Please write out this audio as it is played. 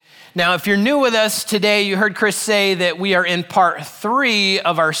Now, if you're new with us today, you heard Chris say that we are in part 3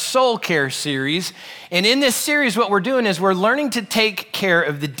 of our soul care series. And in this series, what we're doing is we're learning to take care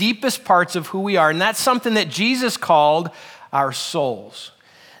of the deepest parts of who we are. And that's something that Jesus called our souls.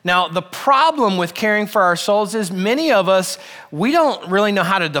 Now, the problem with caring for our souls is many of us, we don't really know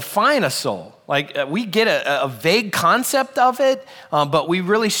how to define a soul. Like we get a vague concept of it, but we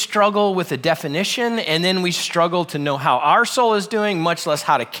really struggle with the definition, and then we struggle to know how our soul is doing, much less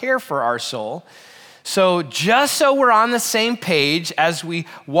how to care for our soul. So just so we're on the same page as we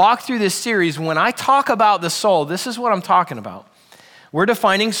walk through this series, when I talk about the soul, this is what I'm talking about. We're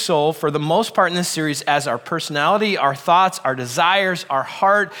defining soul for the most part in this series as our personality, our thoughts, our desires, our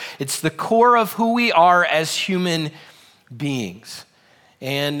heart. It's the core of who we are as human beings.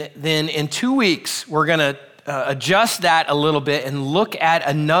 And then in 2 weeks, we're going to adjust that a little bit and look at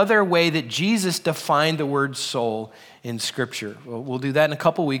another way that Jesus defined the word soul in Scripture. We'll do that in a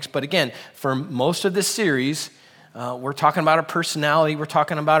couple weeks. But again, for most of this series, we're talking about our personality. We're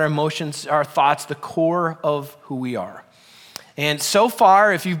talking about our emotions, our thoughts, the core of who we are. And so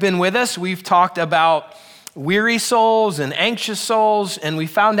far, if you've been with us, we've talked about weary souls and anxious souls, and we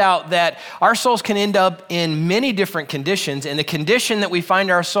found out that our souls can end up in many different conditions, and the condition that we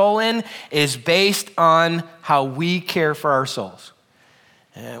find our soul in is based on how we care for our souls.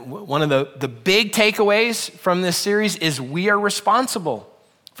 And one of the big takeaways from this series is we are responsible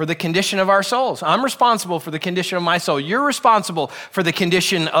for the condition of our souls. I'm responsible for the condition of my soul. You're responsible for the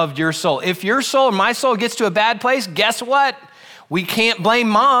condition of your soul. If your soul or my soul gets to a bad place, guess what? We can't blame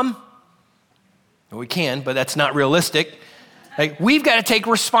mom. We can, but that's not realistic. Like, we've got to take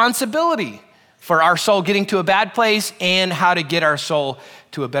responsibility for our soul getting to a bad place and how to get our soul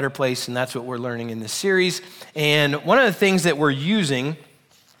to a better place, and that's what we're learning in this series. And one of the things that we're using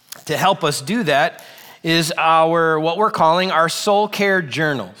to help us do that is what we're calling our soul care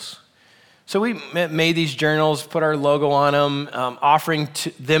journals. So we made these journals, put our logo on them, offering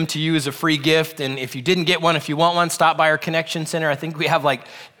them to you as a free gift. And if you didn't get one, if you want one, stop by our Connection Center. I think we have like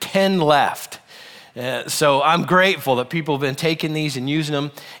 10 left. So I'm grateful that people have been taking these and using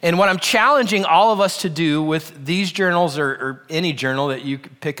them. And what I'm challenging all of us to do with these journals or any journal that you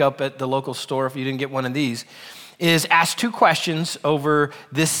could pick up at the local store if you didn't get one of these is ask 2 questions over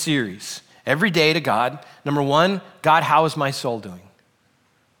this series every day to God. Number 1, God, how is my soul doing?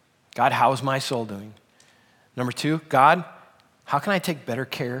 God, how is my soul doing? Number 2, God, how can I take better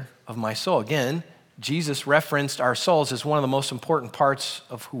care of my soul? Again, Jesus referenced our souls as one of the most important parts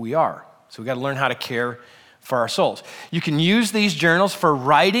of who we are. So we got to learn how to care for our souls. You can use these journals for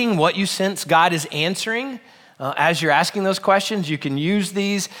writing what you sense God is answering as you're asking those questions. You can use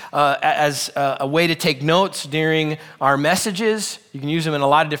these as a way to take notes during our messages. You can use them in a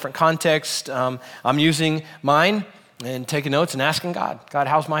lot of different contexts. I'm using mine and taking notes and asking God,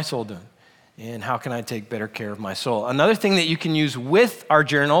 how's my soul doing? And how can I take better care of my soul? Another thing that you can use with our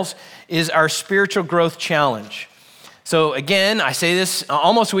journals is our spiritual growth challenge. So again, I say this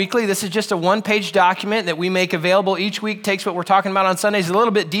almost weekly. This is just a 1-page document that we make available each week. Takes what we're talking about on Sundays a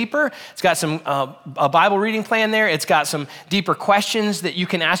little bit deeper. It's got some a Bible reading plan there. It's got some deeper questions that you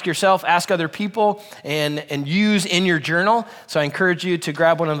can ask yourself, ask other people, and use in your journal. So I encourage you to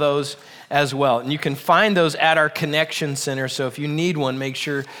grab one of those as well. And you can find those at our Connection Center. So if you need one, make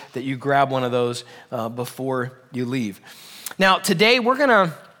sure that you grab one of those before you leave. Now, today we're going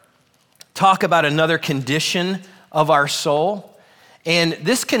to talk about another condition of our soul. And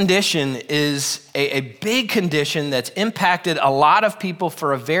this condition is a big condition that's impacted a lot of people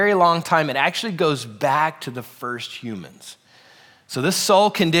for a very long time. It actually goes back to the first humans. So this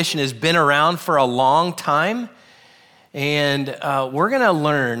soul condition has been around for a long time. And we're going to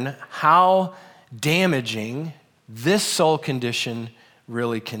learn how damaging this soul condition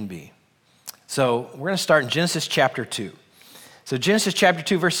really can be. So we're going to start in Genesis chapter 2. So Genesis chapter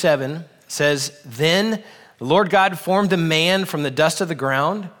 2, verse 7 says, "Then the Lord God formed the man from the dust of the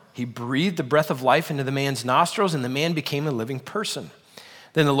ground. He breathed the breath of life into the man's nostrils, and the man became a living person.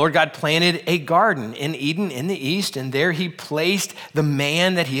 Then the Lord God planted a garden in Eden in the east, and there he placed the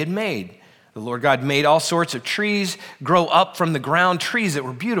man that he had made. The Lord God made all sorts of trees grow up from the ground, trees that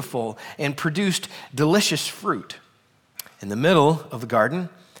were beautiful and produced delicious fruit. In the middle of the garden,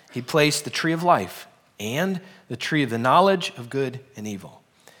 he placed the tree of life and the tree of the knowledge of good and evil."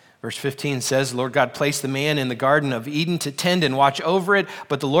 Verse 15 says, "The Lord God placed the man in the Garden of Eden to tend and watch over it.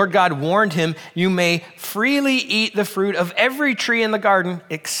 But the Lord God warned him, 'You may freely eat the fruit of every tree in the garden,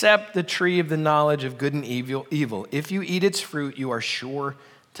 except the tree of the knowledge of good and evil. If you eat its fruit, you are sure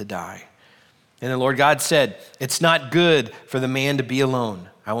to die.' And the Lord God said, 'It's not good for the man to be alone.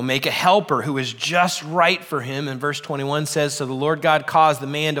 I will make a helper who is just right for him. And verse 21 says, so the Lord God caused the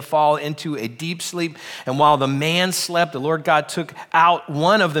man to fall into a deep sleep. And while the man slept, the Lord God took out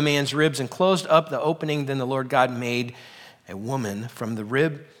one of the man's ribs and closed up the opening. Then the Lord God made a woman from the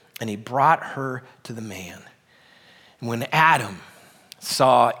rib, and he brought her to the man. And when Adam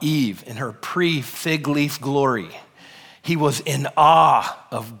saw Eve in her pre-fig leaf glory, he was in awe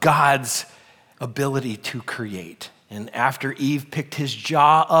of God's ability to create. And after Eve picked his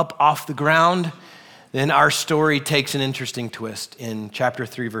jaw up off the ground, then our story takes an interesting twist in chapter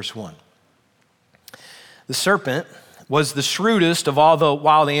 3, verse 1. The serpent was the shrewdest of all the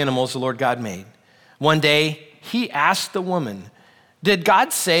wild animals the Lord God made. One day, he asked the woman, did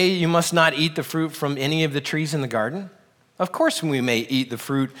God say you must not eat the fruit from any of the trees in the garden? Of course we may eat the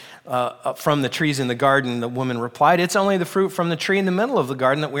fruit from the trees in the garden, the woman replied. It's only the fruit from the tree in the middle of the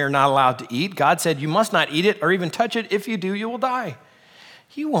garden that we are not allowed to eat. God said, you must not eat it or even touch it. If you do, you will die.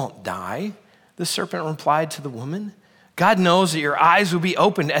 You won't die, the serpent replied to the woman. God knows that your eyes will be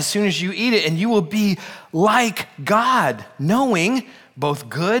opened as soon as you eat it, and you will be like God, knowing both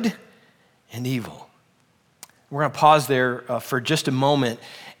good and evil. We're going to pause there for just a moment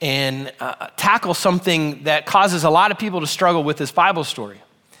and tackle something that causes a lot of people to struggle with this Bible story.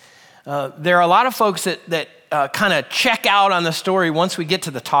 There are a lot of folks that kind of check out on the story once we get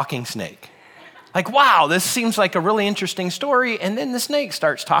to the talking snake. Like, wow, this seems like a really interesting story. And then the snake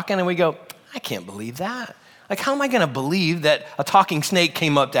starts talking and we go, I can't believe that. Like, how am I going to believe that a talking snake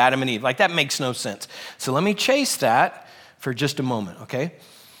came up to Adam and Eve? Like, that makes no sense. So let me chase that for just a moment, okay?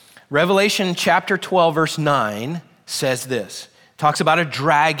 Revelation chapter 12, verse 9 says this. Talks about a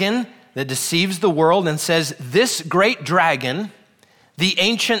dragon that deceives the world and says, this great dragon, the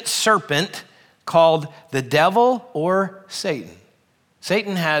ancient serpent called the devil or Satan.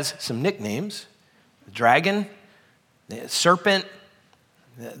 Satan has some nicknames: the dragon, the serpent,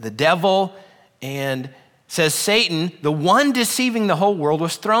 the devil, and says Satan, the one deceiving the whole world,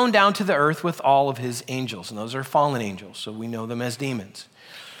 was thrown down to the earth with all of his angels. And those are fallen angels, so we know them as demons.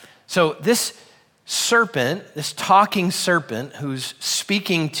 So this serpent, this talking serpent who's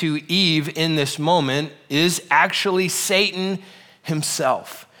speaking to Eve in this moment is actually Satan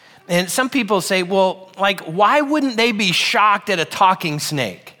himself. And some people say, well, like, why wouldn't they be shocked at a talking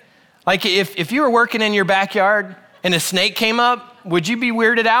snake? Like, if you were working in your backyard and a snake came up, would you be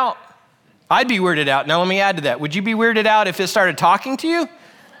weirded out? I'd be weirded out. Now let me add to that. Would you be weirded out if it started talking to you?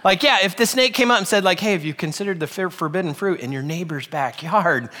 Like, yeah, if the snake came up and said, like, hey, have you considered the forbidden fruit in your neighbor's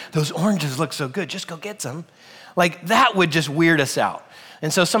backyard? Those oranges look so good, just go get some. Like, that would just weird us out.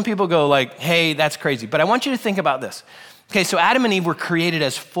 And so some people go like, hey, that's crazy. But I want you to think about this. Okay, so Adam and Eve were created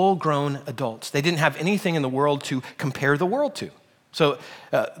as full-grown adults. They didn't have anything in the world to compare the world to. So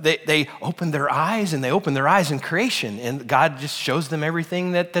they opened their eyes, and they opened their eyes in creation, and God just shows them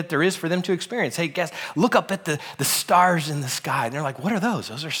everything that there is for them to experience. Hey, guys, look up at the stars in the sky. And they're like, what are those?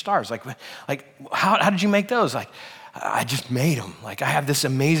 Those are stars. Like how did you make those? Like, I just made them. Like, I have this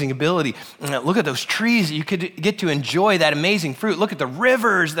amazing ability. Look at those trees. You could get to enjoy that amazing fruit. Look at the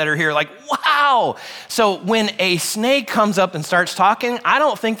rivers that are here. Like, wow. So when a snake comes up and starts talking, I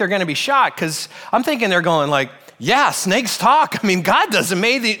don't think they're going to be shocked, because I'm thinking they're going like, yeah, snakes talk. I mean, God does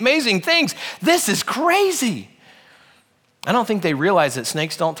amazing things. This is crazy. I don't think they realize that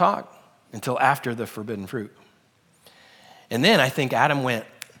snakes don't talk until after the forbidden fruit. And then I think Adam went,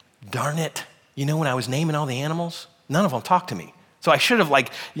 darn it. You know, when I was naming all the animals, none of them talked to me. So I should have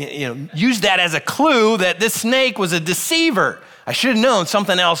used that as a clue that this snake was a deceiver. I should have known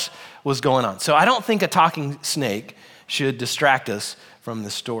something else was going on. So I don't think a talking snake should distract us from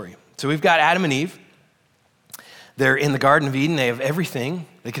the story. So we've got Adam and Eve. They're in the Garden of Eden. They have everything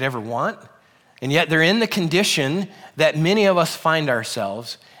they could ever want. And yet they're in the condition that many of us find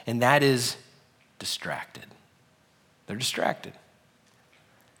ourselves, and that is distracted. They're distracted.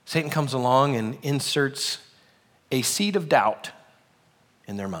 Satan comes along and inserts a seed of doubt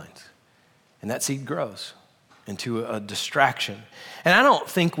in their minds. And that seed grows into a distraction. And I don't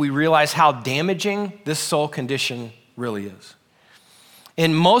think we realize how damaging this soul condition really is.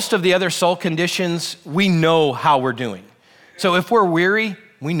 In most of the other soul conditions, we know how we're doing. So if we're weary,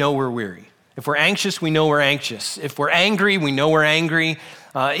 we know we're weary. If we're anxious, we know we're anxious. If we're angry, we know we're angry.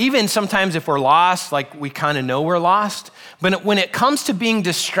 Even sometimes if we're lost, like, we kind of know we're lost. But when it comes to being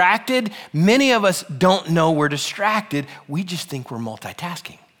distracted, many of us don't know we're distracted. We just think we're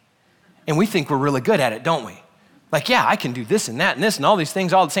multitasking. And we think we're really good at it, don't we? Like, yeah, I can do this and that and this and all these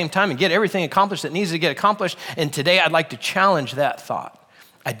things all at the same time and get everything accomplished that needs to get accomplished. And today I'd like to challenge that thought.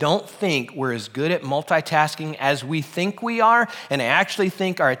 I don't think we're as good at multitasking as we think we are, and I actually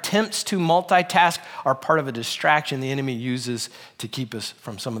think our attempts to multitask are part of a distraction the enemy uses to keep us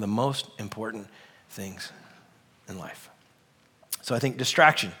from some of the most important things in life. So I think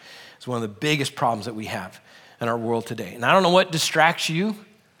distraction is one of the biggest problems that we have in our world today. And I don't know what distracts you,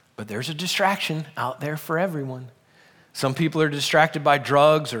 but there's a distraction out there for everyone. Some people are distracted by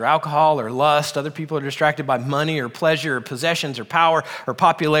drugs or alcohol or lust. Other people are distracted by money or pleasure or possessions or power or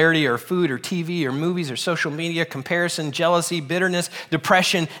popularity or food or TV or movies or social media, comparison, jealousy, bitterness,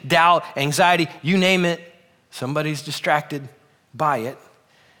 depression, doubt, anxiety, you name it. Somebody's distracted by it.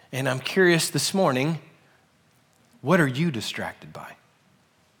 And I'm curious this morning, what are you distracted by?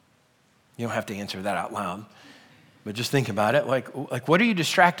 You don't have to answer that out loud, but just think about it. Like what are you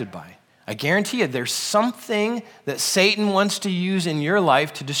distracted by? I guarantee you there's something that Satan wants to use in your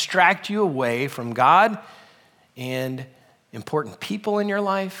life to distract you away from God and important people in your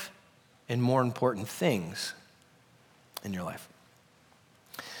life and more important things in your life.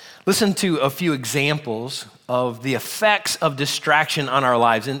 Listen to a few examples of the effects of distraction on our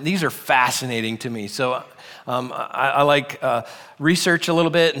lives, and these are fascinating to me. So I like research a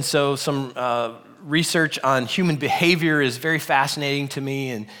little bit, and so some research on human behavior is very fascinating to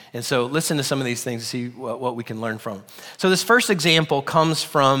me, and so listen to some of these things to see what we can learn from. So this first example comes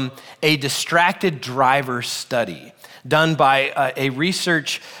from a distracted driver study done by a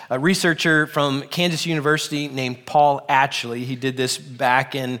researcher from Kansas University named Paul Atchley. He did this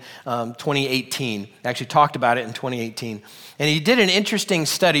back in 2018, actually talked about it in 2018. And he did an interesting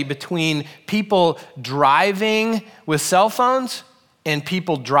study between people driving with cell phones and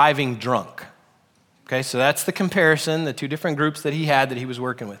people driving drunk. Okay, so that's the comparison, the two different groups that he was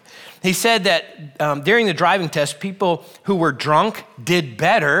working with. He said that during the driving test, people who were drunk did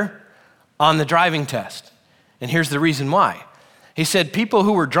better on the driving test. And here's the reason why. He said people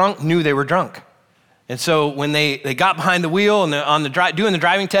who were drunk knew they were drunk. And so when they got behind the wheel and doing the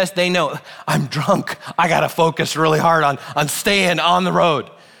driving test, they know, I'm drunk. I got to focus really hard on staying on the road.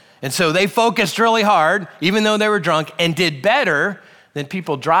 And so they focused really hard, even though they were drunk, and did better than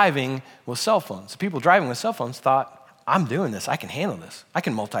people driving with cell phones. People driving with cell phones thought, I'm doing this. I can handle this. I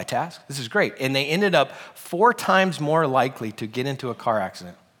can multitask. This is great. And they ended up 4 times more likely to get into a car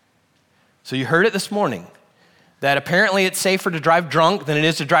accident. So you heard it this morning, that apparently it's safer to drive drunk than it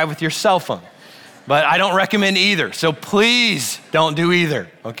is to drive with your cell phone. But I don't recommend either. So please don't do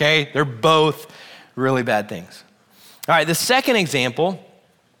either, okay? They're both really bad things. All right, the second example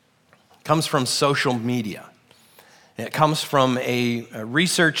comes from social media. It comes from a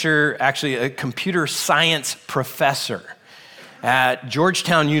researcher, actually a computer science professor at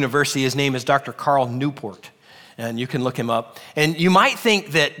Georgetown University. His name is Dr. Carl Newport, and you can look him up. And you might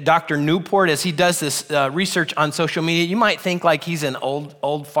think that Dr. Newport, as he does this research on social media, you might think like he's an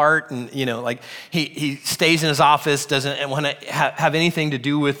old fart and, like he stays in his office, doesn't want to have anything to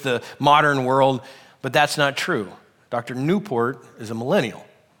do with the modern world, but that's not true. Dr. Newport is a millennial.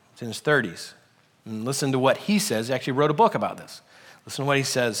 He's in his 30s. And listen to what he says. He actually wrote a book about this. Listen to what he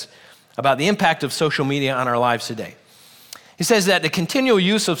says about the impact of social media on our lives today. He says that the continual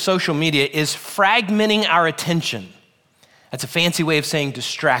use of social media is fragmenting our attention. That's a fancy way of saying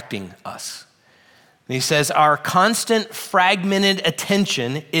distracting us. And he says our constant fragmented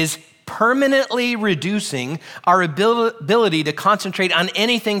attention is permanently reducing our ability to concentrate on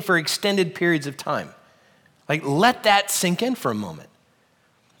anything for extended periods of time. Like, let that sink in for a moment.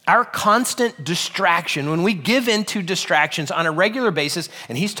 Our constant distraction, when we give into distractions on a regular basis,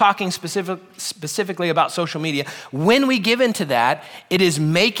 and he's talking specifically about social media, when we give into that, it is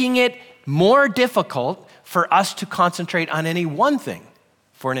making it more difficult for us to concentrate on any one thing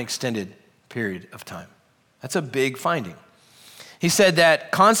for an extended period of time. That's a big finding. He said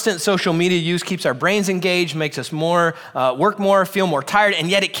that constant social media use keeps our brains engaged, makes us work more, feel more tired, and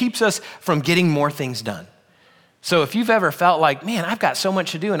yet it keeps us from getting more things done. So if you've ever felt like, man, I've got so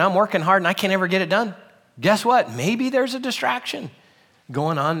much to do and I'm working hard and I can't ever get it done, guess what? Maybe there's a distraction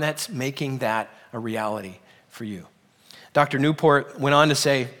going on that's making that a reality for you. Dr. Newport went on to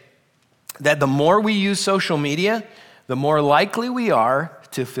say that the more we use social media, the more likely we are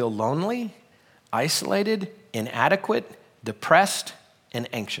to feel lonely, isolated, inadequate, depressed, and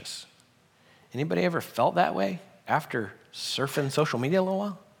anxious. Anybody ever felt that way after surfing social media a little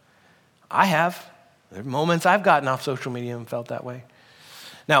while? I have. There are moments I've gotten off social media and felt that way.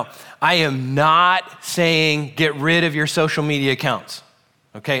 Now, I am not saying get rid of your social media accounts,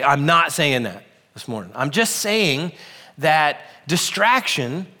 okay? I'm not saying that this morning. I'm just saying that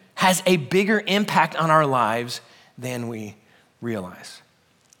distraction has a bigger impact on our lives than we realize.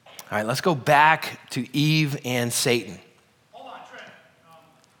 All right, let's go back to Eve and Satan. Hold on, Trent.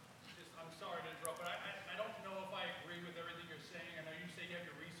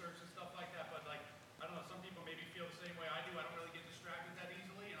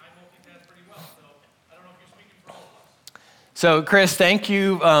 So, Chris, thank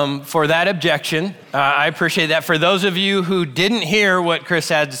you for that objection. I appreciate that. For those of you who didn't hear what Chris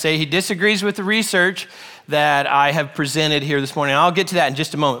had to say, he disagrees with the research that I have presented here this morning. I'll get to that in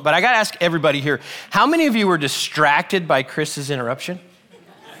just a moment. But I got to ask everybody here, how many of you were distracted by Chris's interruption?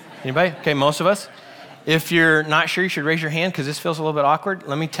 Anybody? Okay, most of us. If you're not sure, you should raise your hand because this feels a little bit awkward.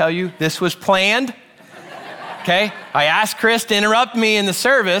 Let me tell you, this was planned. Okay? I asked Chris to interrupt me in the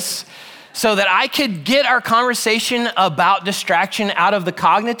service so that I could get our conversation about distraction out of the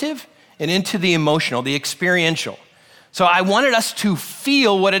cognitive and into the emotional, the experiential. So I wanted us to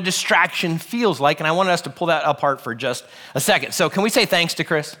feel what a distraction feels like, and I wanted us to pull that apart for just a second. So can we say thanks to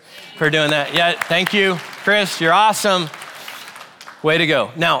Chris for doing that? Yeah, thank you, Chris. You're awesome. Way to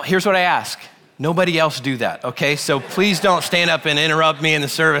go. Now, here's what I ask. Nobody else do that, okay? So please don't stand up and interrupt me in the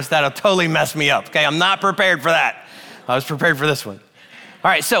service. That'll totally mess me up, okay? I'm not prepared for that. I was prepared for this one. All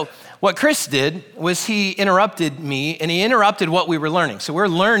right, so what Chris did was he interrupted me, and he interrupted what we were learning. So we're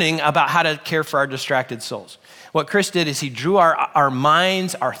learning about how to care for our distracted souls. What Chris did is he drew our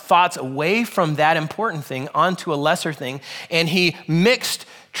minds, our thoughts away from that important thing onto a lesser thing, and he mixed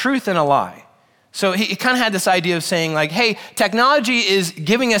truth and a lie. So he kind of had this idea of saying like, hey, technology is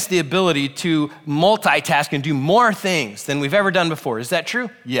giving us the ability to multitask and do more things than we've ever done before. Is that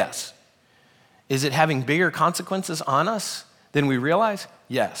true? Yes. Is it having bigger consequences on us than we realize?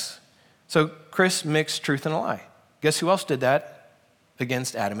 Yes. So Chris mixed truth and a lie. Guess who else did that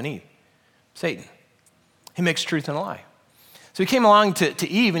against Adam and Eve? Satan. He mixed truth and a lie. So he came along to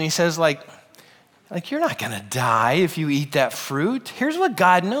Eve and he says like you're not gonna die if you eat that fruit. Here's what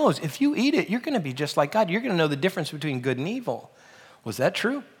God knows. If you eat it, you're gonna be just like God. You're gonna know the difference between good and evil. Was that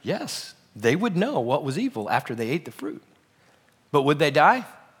true? Yes. They would know what was evil after they ate the fruit. But would they die?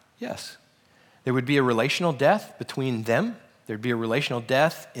 Yes. There would be a relational death between them. There'd be a relational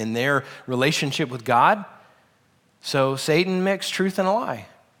death in their relationship with God. So Satan mixed truth and a lie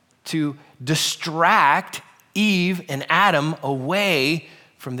to distract Eve and Adam away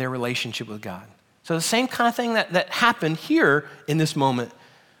from their relationship with God. So the same kind of thing that happened here in this moment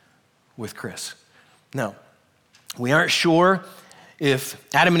with Chris. Now, we aren't sure if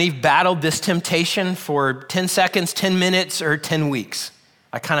Adam and Eve battled this temptation for 10 seconds, 10 minutes, or 10 weeks.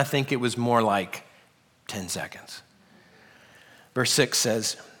 I kind of think it was more like 10 seconds. Verse 6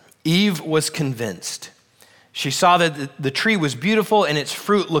 says, Eve was convinced. She saw that the tree was beautiful and its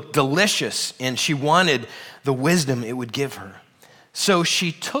fruit looked delicious, and she wanted the wisdom it would give her. So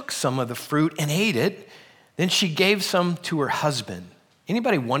she took some of the fruit and ate it. Then she gave some to her husband.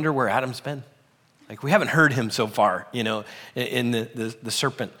 Anybody wonder where Adam's been? Like, we haven't heard him so far, in the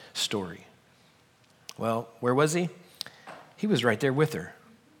serpent story. Well, where was he? He was right there with her.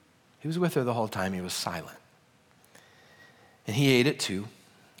 He was with her the whole time. He was silent. And he ate it too.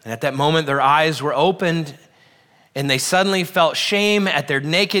 And at that moment, their eyes were opened, and they suddenly felt shame at their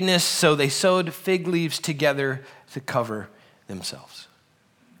nakedness, so they sewed fig leaves together to cover themselves.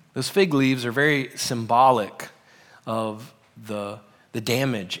 Those fig leaves are very symbolic of the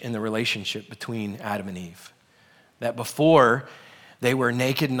damage in the relationship between Adam and Eve. That before, they were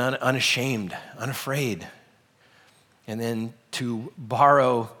naked and unashamed, unafraid. And then to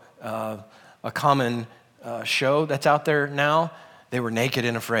borrow a common show that's out there now, they were naked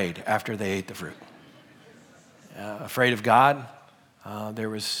and afraid after they ate the fruit. Afraid of God. There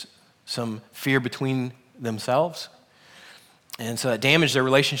was some fear between themselves. And so that damaged their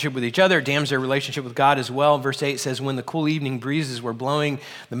relationship with each other, damaged their relationship with God as well. Verse 8 says, when the cool evening breezes were blowing,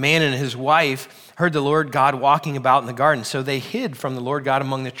 the man and his wife heard the Lord God walking about in the garden. So they hid from the Lord God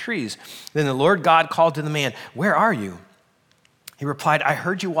among the trees. Then the Lord God called to the man, where are you? He replied, I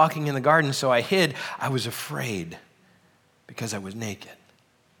heard you walking in the garden, so I hid. I was afraid because I was naked.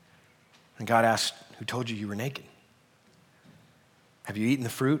 And God asked, who told you you were naked? Have you eaten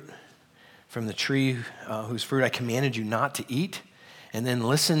the fruit from the tree whose fruit I commanded you not to eat? And then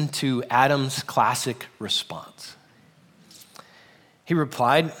listen to Adam's classic response. He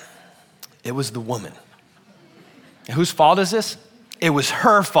replied, it was the woman. And whose fault is this? It was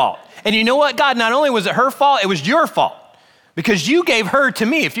her fault. And you know what, God? Not only was it her fault, it was your fault. Because you gave her to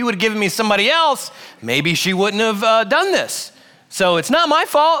me. If you would have given me somebody else, maybe she wouldn't have done this. So it's not my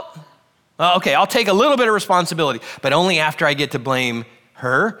fault. Okay, I'll take a little bit of responsibility, but only after I get to blame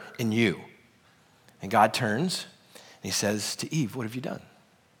her and you. And God turns and he says to Eve, what have you done?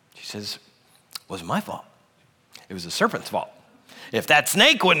 She says, it wasn't my fault. It was the serpent's fault. If that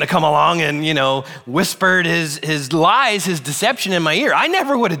snake wouldn't have come along and, whispered his lies, his deception in my ear, I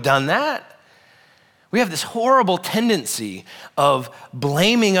never would have done that. We have this horrible tendency of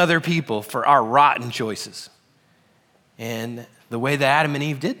blaming other people for our rotten choices. And the way that Adam and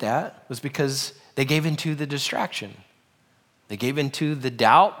Eve did that was because they gave into the distraction They gave into the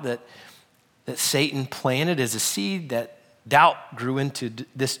doubt that Satan planted as a seed. That doubt grew into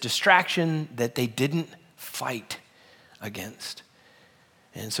this distraction that they didn't fight against.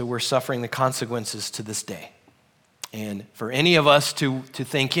 And so we're suffering the consequences to this day. And for any of us to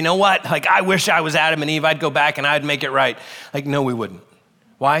think, you know what, like I wish I was Adam and Eve, I'd go back and I'd make it right. Like, no, we wouldn't.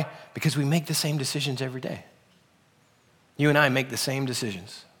 Why? Because we make the same decisions every day. You and I make the same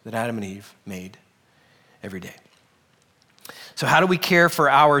decisions that Adam and Eve made every day. So how do we care for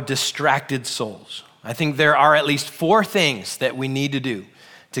our distracted souls? I think there are at least 4 things that we need to do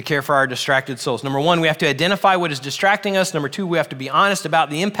to care for our distracted souls. Number 1, we have to identify what is distracting us. Number 2, we have to be honest about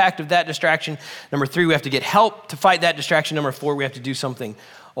the impact of that distraction. Number 3, we have to get help to fight that distraction. Number 4, we have to do something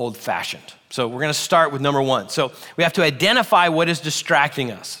old-fashioned. So we're going to start with number 1. So we have to identify what is distracting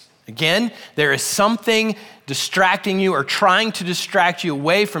us. Again, there is something distracting you or trying to distract you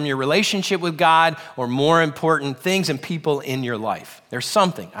away from your relationship with God or more important things and people in your life. There's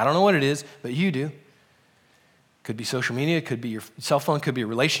something. I don't know what it is, but you do. Could be social media, could be your cell phone, could be a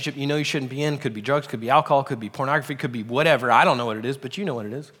relationship you know you shouldn't be in, could be drugs, could be alcohol, could be pornography, could be whatever. I don't know what it is, but you know what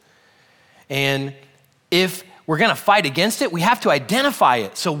it is. And if we're going to fight against it, we have to identify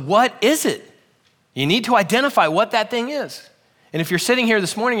it. So what is it? You need to identify what that thing is. And if you're sitting here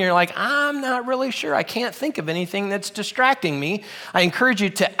this morning and you're like, I'm not really sure, I can't think of anything that's distracting me, I encourage you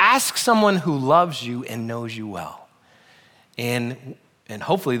to ask someone who loves you and knows you well. And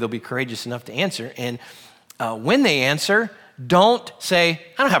hopefully they'll be courageous enough to answer. And when they answer, don't say,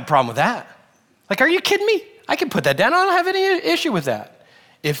 I don't have a problem with that. Like, are you kidding me? I can put that down. I don't have any issue with that.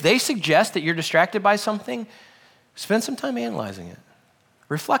 If they suggest that you're distracted by something, spend some time analyzing it.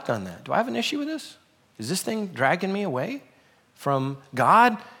 Reflect on that. Do I have an issue with this? Is this thing dragging me away from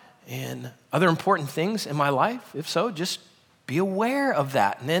God and other important things in my life? If so, just be aware of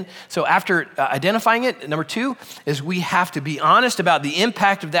that. And then, so after identifying it, number 2 is we have to be honest about the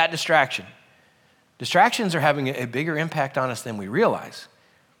impact of that distraction. Distractions are having a bigger impact on us than we realize.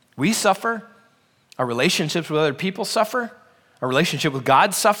 We suffer. Our relationships with other people suffer. Our relationship with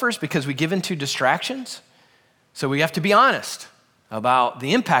God suffers because we give into distractions. So we have to be honest about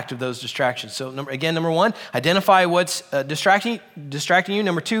the impact of those distractions. So number 1, identify what's distracting you.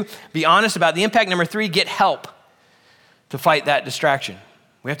 Number 2, be honest about the impact. Number 3, get help to fight that distraction.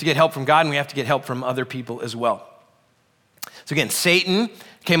 We have to get help from God and we have to get help from other people as well. So again, Satan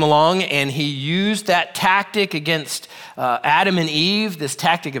came along and he used that tactic against Adam and Eve, this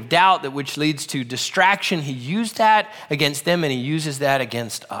tactic of doubt that which leads to distraction. He used that against them and he uses that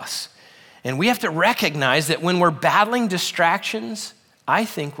against us. And we have to recognize that when we're battling distractions, I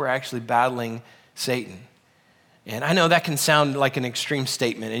think we're actually battling Satan. And I know that can sound like an extreme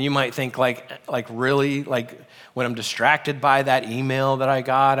statement, and you might think like really, like when I'm distracted by that email that I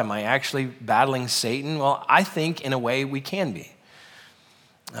got, am I actually battling Satan? Well, I think in a way we can be.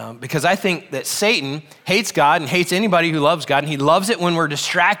 Because I think that Satan hates God and hates anybody who loves God, and he loves it when we're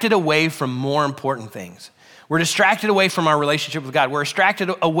distracted away from more important things. We're distracted away from our relationship with God. We're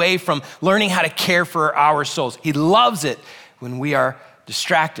distracted away from learning how to care for our souls. He loves it when we are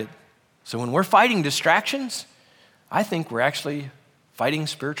distracted. So when we're fighting distractions, I think we're actually fighting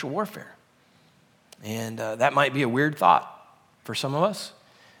spiritual warfare. And that might be a weird thought for some of us.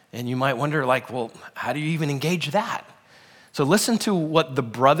 And you might wonder, like, well, how do you even engage that? So listen to what the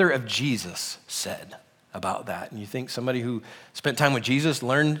brother of Jesus said about that. And you think somebody who spent time with Jesus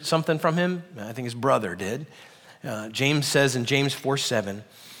learned something from him? I think his brother did. James says in James 4:7,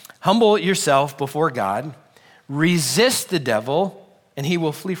 humble yourself before God, resist the devil, and he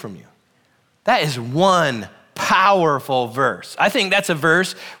will flee from you. That is one powerful verse. I think that's a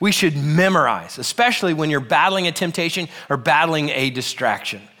verse we should memorize, especially when you're battling a temptation or battling a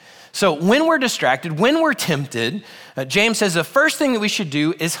distraction. So when we're distracted, when we're tempted, James says the first thing that we should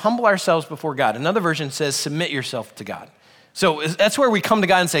do is humble ourselves before God. Another version says submit yourself to God. So that's where we come to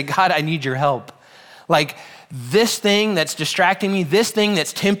God and say, God, I need your help. Like this thing that's distracting me, this thing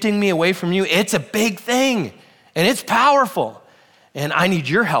that's tempting me away from you, it's a big thing and it's powerful. And I need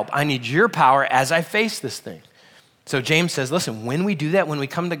your help. I need your power as I face this thing. So James says, listen, when we do that, when we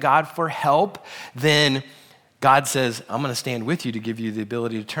come to God for help, then God says, I'm going to stand with you to give you the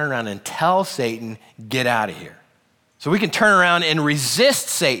ability to turn around and tell Satan, get out of here. So we can turn around and resist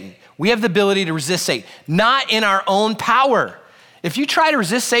Satan. We have the ability to resist Satan, not in our own power. If you try to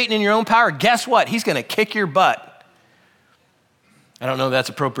resist Satan in your own power, guess what? He's going to kick your butt. I don't know if that's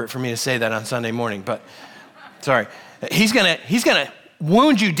appropriate for me to say that on Sunday morning, but sorry. He's going to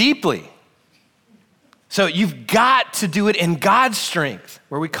wound you deeply. So you've got to do it in God's strength,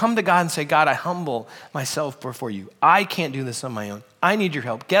 where we come to God and say, God, I humble myself before you. I can't do this on my own. I need your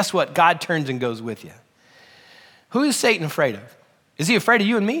help. Guess what? God turns and goes with you. Who is Satan afraid of? Is he afraid of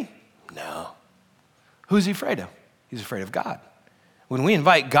you and me? No. Who's he afraid of? He's afraid of God. When we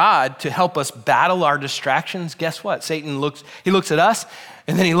invite God to help us battle our distractions, guess what? Satan looks at us,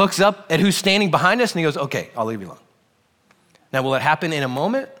 and then he looks up at who's standing behind us, and he goes, okay, I'll leave you alone. Now, will it happen in a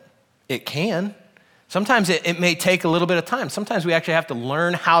moment? It can. Sometimes it may take a little bit of time. Sometimes we actually have to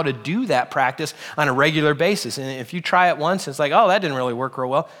learn how to do that practice on a regular basis. And if you try it once, it's like, oh, that didn't really work real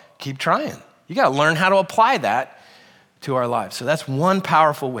well. Keep trying. You got to learn how to apply that to our lives. So that's one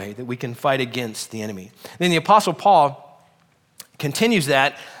powerful way that we can fight against the enemy. Then the Apostle Paul continues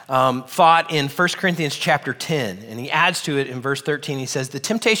that thought in 1 Corinthians chapter 10, and he adds to it in verse 13. He says, the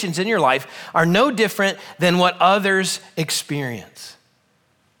temptations in your life are no different than what others experience.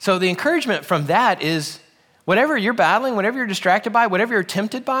 So the encouragement from that is whatever you're battling, whatever you're distracted by, whatever you're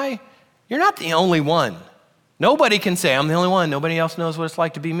tempted by, you're not the only one. Nobody can say, I'm the only one. Nobody else knows what it's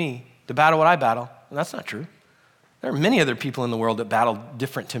like to be me, to battle what I battle. And that's not true. There are many other people in the world that battle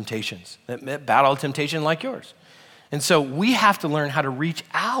different temptations, that battle a temptation like yours. And so we have to learn how to reach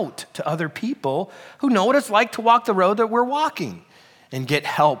out to other people who know what it's like to walk the road that we're walking and get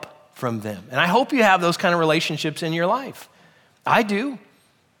help from them. And I hope you have those kind of relationships in your life. I do.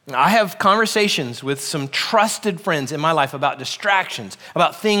 I have conversations with some trusted friends in my life about distractions,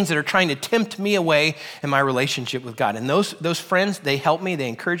 about things that are trying to tempt me away in my relationship with God. And those friends, they help me, they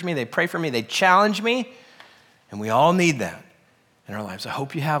encourage me, they pray for me, they challenge me, and we all need that in our lives. I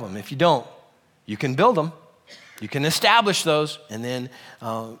hope you have them. If you don't, you can build them. You can establish those and then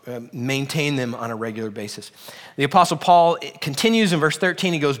maintain them on a regular basis. The Apostle Paul continues in verse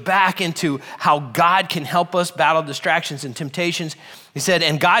 13. He goes back into how God can help us battle distractions and temptations. He said,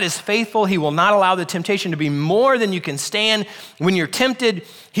 and God is faithful. He will not allow the temptation to be more than you can stand. When you're tempted,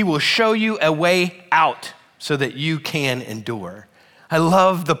 he will show you a way out so that you can endure. I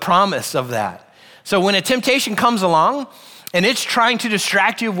love the promise of that. So when a temptation comes along, and it's trying to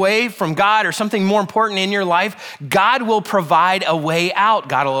distract you away from God or something more important in your life, God will provide a way out.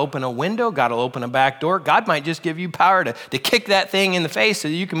 God will open a window. God will open a back door. God might just give you power to kick that thing in the face so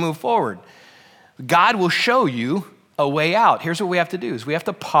that you can move forward. God will show you a way out. Here's what we have to do is we have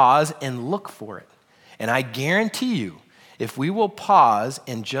to pause and look for it. And I guarantee you, if we will pause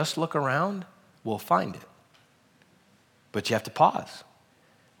and just look around, we'll find it. But you have to pause.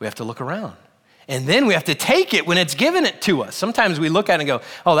 We have to look around. And then we have to take it when it's given it to us. Sometimes we look at it and go,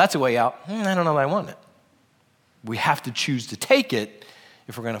 oh, that's a way out. I don't know that I want it. We have to choose to take it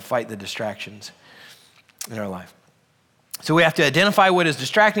if we're going to fight the distractions in our life. So we have to identify what is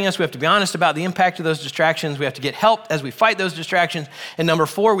distracting us. We have to be honest about the impact of those distractions. We have to get help as we fight those distractions. And number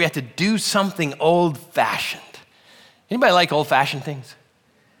 4, we have to do something old-fashioned. Anybody like old-fashioned things?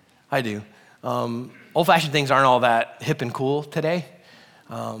 I do. Old-fashioned things aren't all that hip and cool today.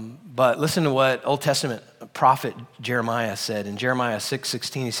 But listen to what Old Testament prophet Jeremiah said. In Jeremiah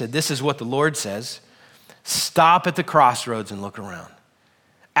 6:16, he said, this is what the Lord says, stop at the crossroads and look around.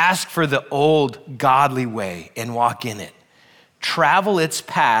 Ask for the old godly way and walk in it. Travel its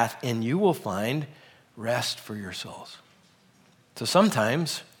path and you will find rest for your souls. So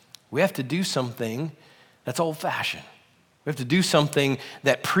sometimes we have to do something that's old-fashioned. We have to do something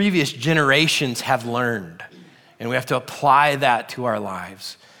that previous generations have learned. And we have to apply that to our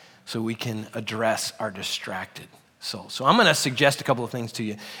lives so we can address our distracted souls. So I'm going to suggest a couple of things to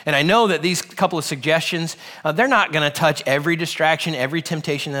you. And I know that these couple of suggestions, they're not going to touch every distraction, every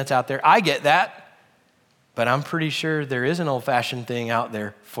temptation that's out there. I get that. But I'm pretty sure there is an old-fashioned thing out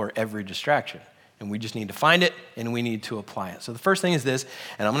there for every distraction. And we just need to find it and we need to apply it. So the first thing is this,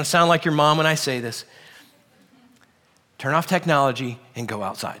 and I'm going to sound like your mom when I say this. Turn off technology and go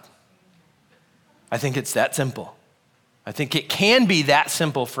outside. I think it's that simple. I think it can be that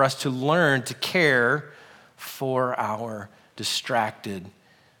simple for us to learn to care for our distracted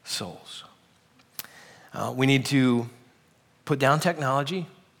souls. We need to put down technology,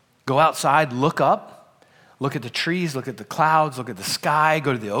 go outside, look up, look at the trees, look at the clouds, look at the sky,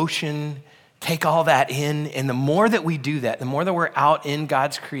 go to the ocean, take all that in. And the more that we do that, the more that we're out in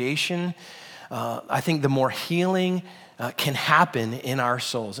God's creation, I think the more healing can happen in our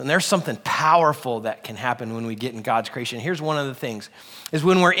souls. And there's something powerful that can happen when we get in God's creation. Here's one of the things, is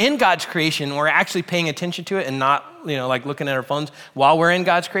when we're in God's creation, we're actually paying attention to it and not, like looking at our phones while we're in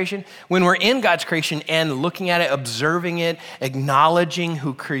God's creation. When we're in God's creation and looking at it, observing it, acknowledging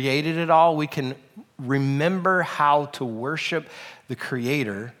who created it all, we can remember how to worship the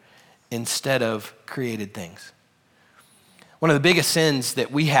Creator instead of created things. One of the biggest sins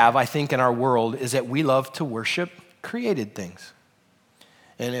that we have, I think, in our world is that we love to worship created things.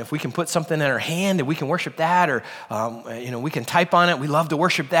 And if we can put something in our hand and we can worship that, or we can type on it, we love to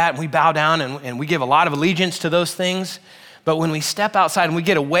worship that, and we bow down and we give a lot of allegiance to those things. But when we step outside and we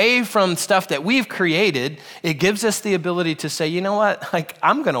get away from stuff that we've created, it gives us the ability to say, you know what, like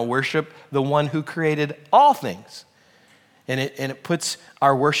I'm gonna worship the one who created all things. And it puts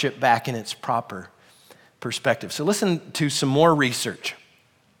our worship back in its proper perspective. So listen to some more research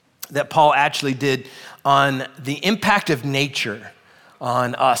that Paul actually did on the impact of nature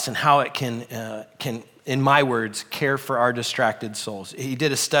on us and how it can, in my words, care for our distracted souls. He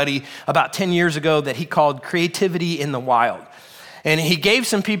did a study about 10 years ago that he called Creativity in the Wild. And he gave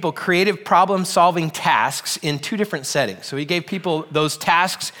some people creative problem-solving tasks in two different settings. So he gave people those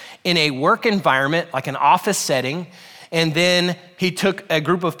tasks in a work environment, like an office setting, and then he took a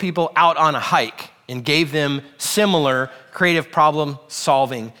group of people out on a hike and gave them similar creative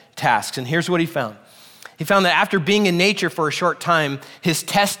problem-solving tasks. And here's what he found. He found that after being in nature for a short time, his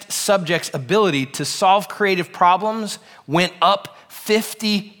test subjects' ability to solve creative problems went up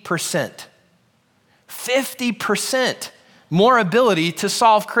 50%. 50% more ability to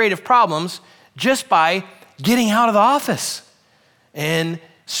solve creative problems just by getting out of the office and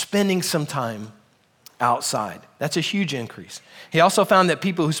spending some time outside. That's a huge increase. He also found that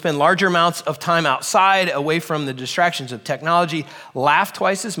people who spend larger amounts of time outside, away from the distractions of technology, laugh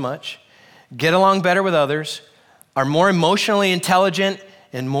twice as much, get along better with others, are more emotionally intelligent,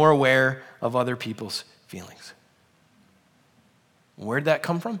 and more aware of other people's feelings. Where'd that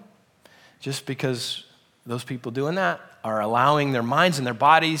come from? Just because those people doing that are allowing their minds and their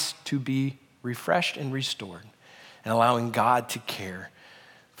bodies to be refreshed and restored, and allowing God to care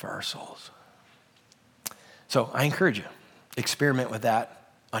for our souls. So I encourage you, experiment with that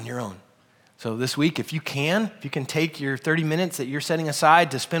on your own. So this week, if you can take your 30 minutes that you're setting aside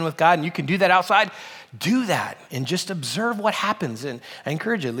to spend with God, and you can do that outside, do that and just observe what happens. And I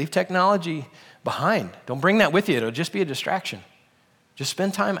encourage you, leave technology behind. Don't bring that with you. It'll just be a distraction. Just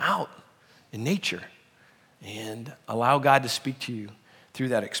spend time out in nature and allow God to speak to you through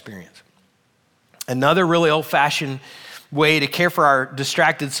that experience. Another really old-fashioned way to care for our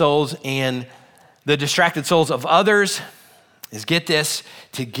distracted souls and the distracted souls of others is, get this,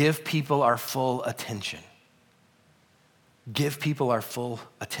 to give people our full attention. Give people our full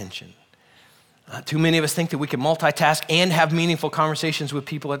attention. Too many of us think that we can multitask and have meaningful conversations with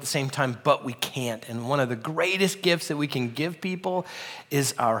people at the same time, but we can't. And one of the greatest gifts that we can give people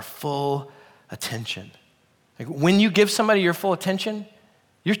is our full attention. Like when you give somebody your full attention,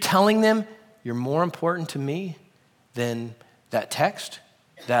 you're telling them you're more important to me than that text,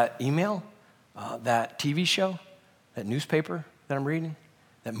 that email, that TV show, that newspaper that I'm reading,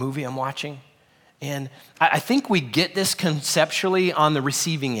 that movie I'm watching. And I think we get this conceptually on the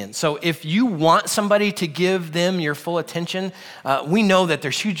receiving end. So if you want somebody to give them your full attention, we know that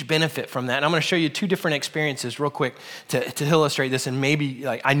there's huge benefit from that. And I'm gonna show you two different experiences real quick to illustrate this. And maybe,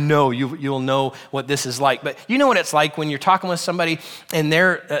 like, I know you'll know what this is like, but you know what it's like when you're talking with somebody and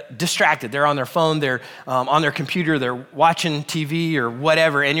they're distracted. They're on their phone, they're on their computer, they're watching TV or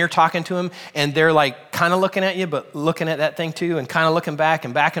whatever, and you're talking to them and they're like kind of looking at you, but looking at that thing too, and kind of looking back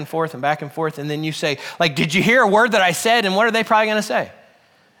and forth, and then you say, like, did you hear a word that I said? And what are they probably going to say?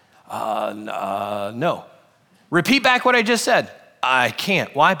 No. Repeat back what I just said. I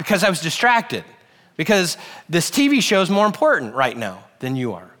can't. Why? Because I was distracted. Because this TV show is more important right now than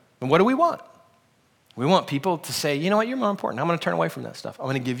you are. And what do we want? We want people to say, you know what, you're more important. I'm going to turn away from that stuff. I'm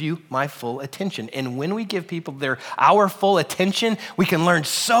going to give you my full attention. And when we give people our full attention, we can learn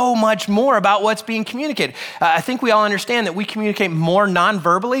so much more about what's being communicated. I think we all understand that we communicate more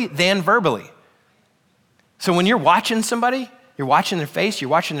non-verbally than verbally. So when you're watching somebody, you're watching their face, you're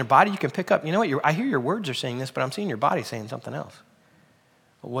watching their body, you can pick up, you know what, I hear your words are saying this, but I'm seeing your body saying something else.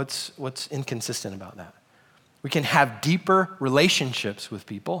 What's inconsistent about that? We can have deeper relationships with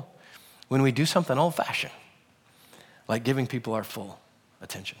people when we do something old-fashioned, like giving people our full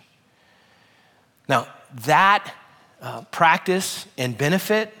attention. Now, that practice and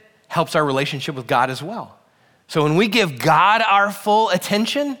benefit helps our relationship with God as well. So when we give God our full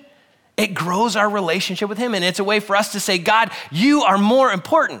attention, it grows our relationship with him. And it's a way for us to say, God, you are more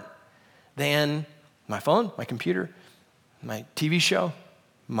important than my phone, my computer, my TV show,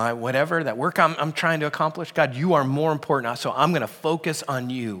 my whatever, that work I'm trying to accomplish. God, you are more important. So I'm going to focus on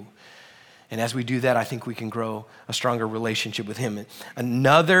you. And as we do that, I think we can grow a stronger relationship with him.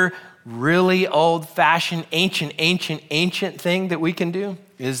 Another really old-fashioned, ancient thing that we can do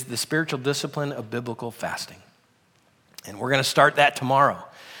is the spiritual discipline of biblical fasting. And we're going to start that tomorrow.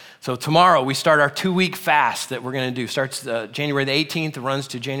 So tomorrow we start our 2-week fast that we're going to do. Starts January the 18th, runs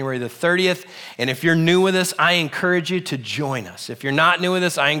to January the 30th. And if you're new with us, I encourage you to join us. If you're not new with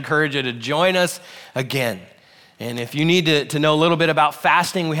us, I encourage you to join us again. And if you need to know a little bit about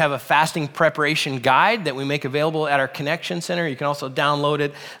fasting, we have a fasting preparation guide that we make available at our Connection Center. You can also download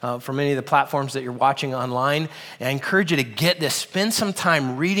it from any of the platforms that you're watching online. And I encourage you to get this. Spend some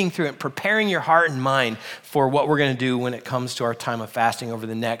time reading through it, preparing your heart and mind for what we're going to do when it comes to our time of fasting over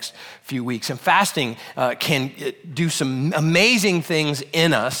the next few weeks. And fasting can do some amazing things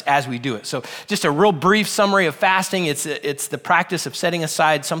in us as we do it. So just a real brief summary of fasting. It's the practice of setting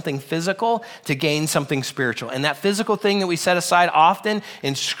aside something physical to gain something spiritual. And that physical thing that we set aside often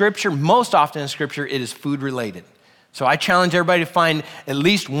in Scripture, most often in Scripture, it is food related. So I challenge everybody to find at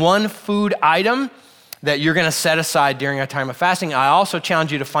least one food item that you're going to set aside during our time of fasting. I also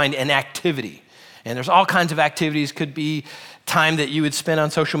challenge you to find an activity. And there's all kinds of activities. Could be time that you would spend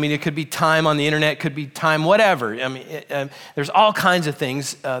on social media, could be time on the internet, could be time whatever. I mean, there's all kinds of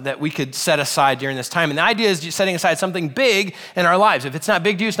things that we could set aside during this time. And the idea is setting aside something big in our lives. If it's not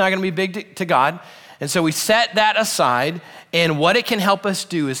big to you, it's not going to be big to God. And so we set that aside, and what it can help us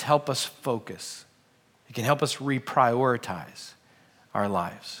do is help us focus. It can help us reprioritize our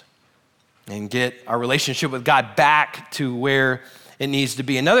lives and get our relationship with God back to where it needs to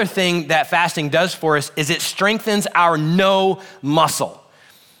be. Another thing that fasting does for us is it strengthens our no muscle.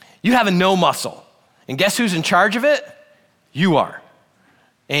 You have a no muscle, and guess who's in charge of it? You are.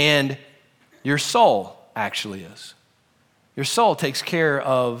 And your soul actually is. Your soul takes care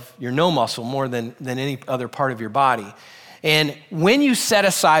of your no muscle more than any other part of your body. And when you set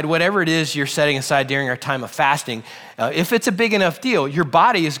aside whatever it is you're setting aside during our time of fasting, if it's a big enough deal, your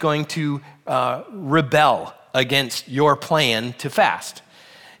body is going to rebel against your plan to fast.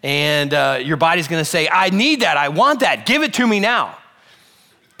 And your body's going to say, I need that, I want that, give it to me now.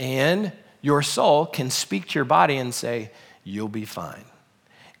 And your soul can speak to your body and say, you'll be fine.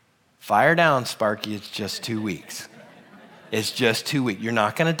 Fire down, Sparky, it's just 2 weeks. It's just 2 weeks. You're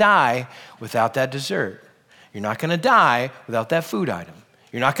not going to die without that dessert. You're not going to die without that food item.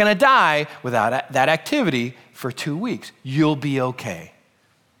 You're not going to die without that activity for 2 weeks. You'll be okay.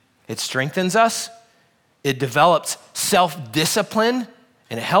 It strengthens us. It develops self-discipline,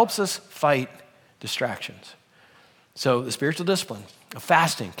 and it helps us fight distractions. So the spiritual discipline of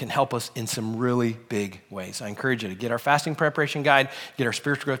fasting can help us in some really big ways. I encourage you to get our fasting preparation guide, get our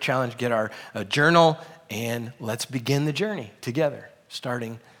spiritual growth challenge, get our journal, and let's begin the journey together,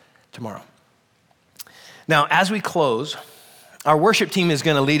 starting tomorrow. Now, as we close, our worship team is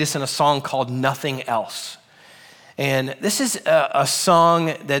going to lead us in a song called Nothing Else. And this is a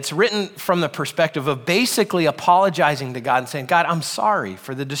song that's written from the perspective of basically apologizing to God and saying, God, I'm sorry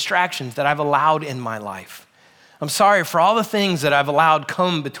for the distractions that I've allowed in my life. I'm sorry for all the things that I've allowed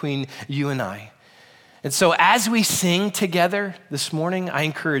come between you and I. And so as we sing together this morning, I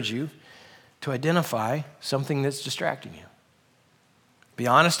encourage you to identify something that's distracting you. Be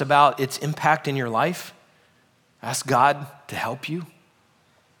honest about its impact in your life. Ask God to help you.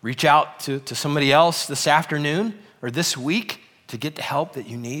 Reach out to somebody else this afternoon or this week to get the help that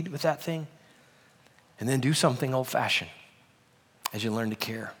you need with that thing. And then do something old-fashioned as you learn to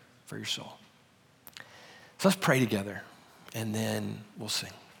care for your soul. So let's pray together, and then we'll sing.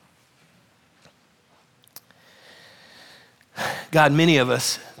 God, many of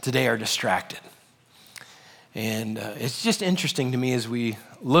us today are distracted. And it's just interesting to me as we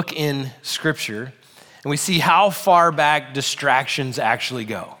look in Scripture and we see how far back distractions actually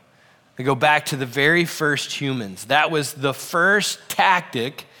go. They go back to the very first humans. That was the first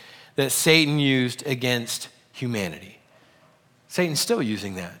tactic that Satan used against humanity. Satan's still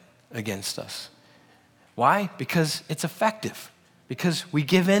using that against us. Why? Because it's effective. Because we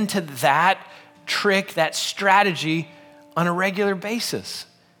give in to that trick, that strategy on a regular basis.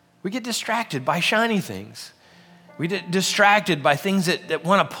 We get distracted by shiny things. We get distracted by things that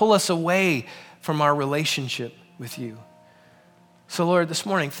want to pull us away from our relationship with you. So Lord, this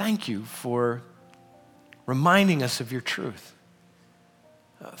morning, thank you for reminding us of your truth.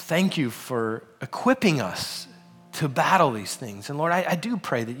 Thank you for equipping us to battle these things. And Lord, I do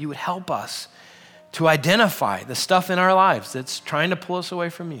pray that you would help us to identify the stuff in our lives that's trying to pull us away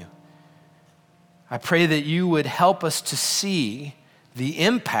from you. I pray that you would help us to see the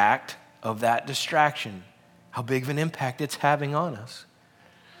impact of that distraction, how big of an impact it's having on us.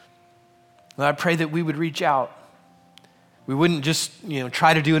 Lord, I pray that we would reach out. We wouldn't just,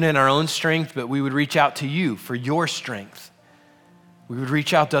 try to do it in our own strength, but we would reach out to you for your strength. We would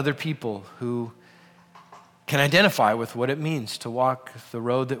reach out to other people who can identify with what it means to walk the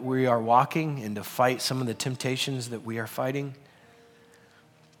road that we are walking and to fight some of the temptations that we are fighting.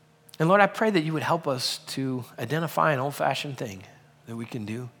 And Lord, I pray that you would help us to identify an old-fashioned thing that we can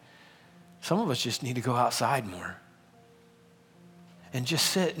do. Some of us just need to go outside more and just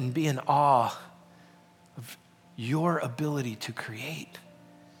sit and be in awe of your ability to create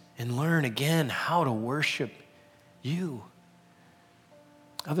and learn again how to worship you.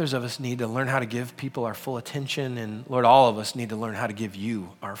 Others of us need to learn how to give people our full attention, and Lord, all of us need to learn how to give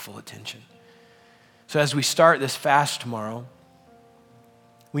you our full attention. So as we start this fast tomorrow,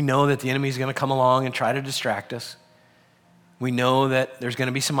 we know that the enemy is going to come along and try to distract us. We know that there's going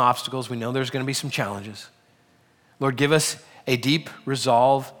to be some obstacles. We know there's going to be some challenges. Lord, give us a deep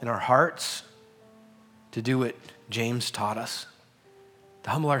resolve in our hearts to do what James taught us, to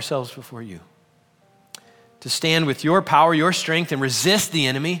humble ourselves before you, to stand with your power, your strength, and resist the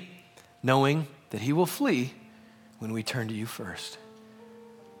enemy, knowing that he will flee when we turn to you first.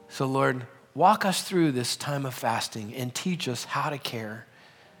 So Lord, walk us through this time of fasting and teach us how to care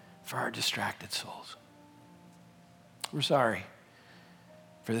for our distracted souls. We're sorry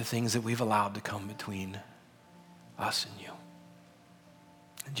for the things that we've allowed to come between us and you.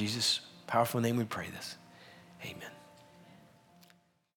 In Jesus' powerful name we pray this. Amen.